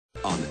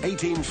on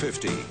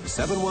 1850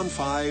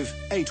 715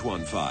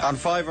 815. On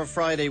Fiver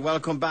Friday,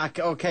 welcome back.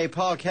 OK,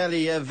 Paul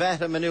Kelly,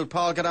 vet in Meath.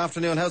 Paul, good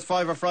afternoon. How's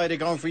Fiver Friday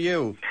going for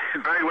you?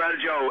 Very well,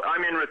 Joe.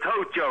 I'm in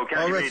Ratoath, Joe.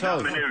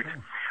 Ratoath. Meath.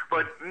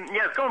 But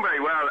yeah, it's going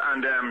very well,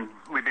 and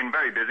we've been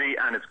very busy,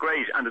 and it's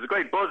great. And there's a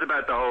great buzz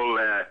about the whole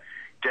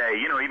day.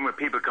 You know, even with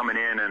people coming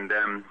in, and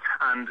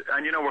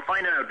you know, we're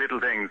finding out little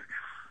things,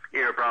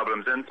 ear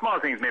problems, and small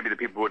things maybe that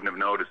people wouldn't have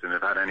noticed and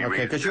have had any reason.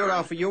 Okay, because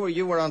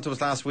you were on to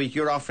us last week.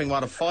 You're offering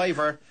what, a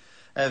fiver?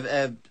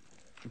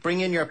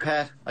 Bring in your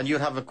pet, and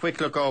you'd have a quick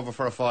look over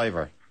for a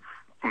fiver.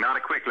 Not a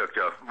quick look,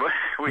 Joe.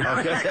 We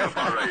have to check up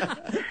all right.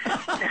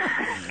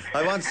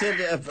 I want Sil,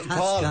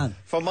 Paul,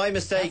 for my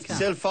mistake,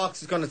 Sil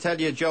Fox is going to tell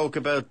you a joke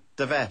about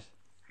the vet.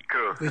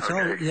 Cool. We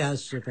told,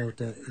 yes,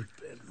 about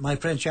my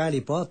friend Charlie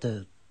brought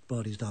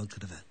his dog to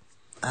the vet.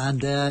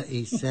 And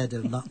he said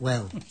not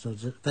well. So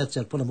the vet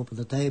said, put him up on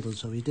the table,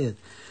 so he did.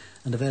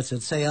 And the vet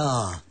said, say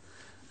ah.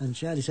 And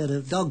Charlie said,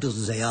 a dog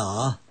doesn't say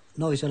ah.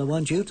 No, he said, I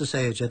want you to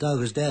say it, your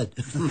dog is dead.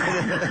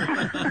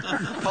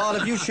 Paul,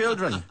 have you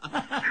children?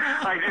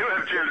 I do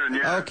have children,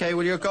 yeah. Okay,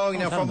 well, you're going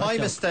now, for my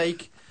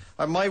mistake,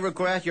 or my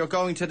regret, you're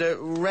going to the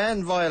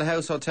Ratoath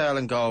House Hotel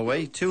in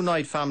Galway,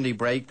 2-night family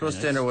break, plus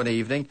dinner one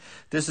evening.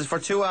 This is for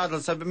 2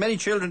 adults. How many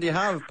children do you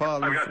have,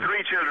 Paul? I've got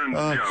 3 children,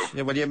 Joe.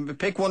 Yeah, well, you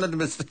pick one of them,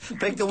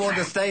 pick the one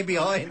to stay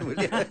behind,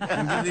 will you? And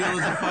give the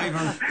others a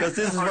fiver. Because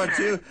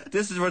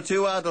this is for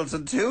 2 adults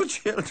and 2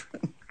 children.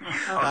 Okay.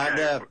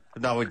 And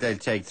no, they'll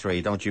take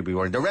 3. Don't you be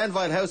worried. The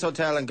Ratoath House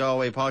Hotel in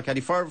Galway, Paul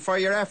Kelly, for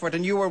your effort,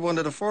 and you were one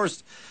of the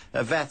first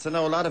vets. I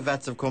know a lot of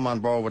vets have come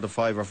on board with the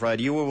Fiver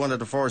Friday. You were one of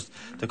the first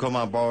to come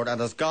on board. And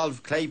there's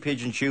golf, clay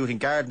pigeon shooting,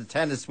 garden,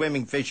 tennis,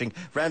 swimming, fishing.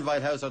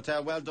 Ratoath House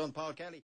Hotel. Well done, Paul Kelly.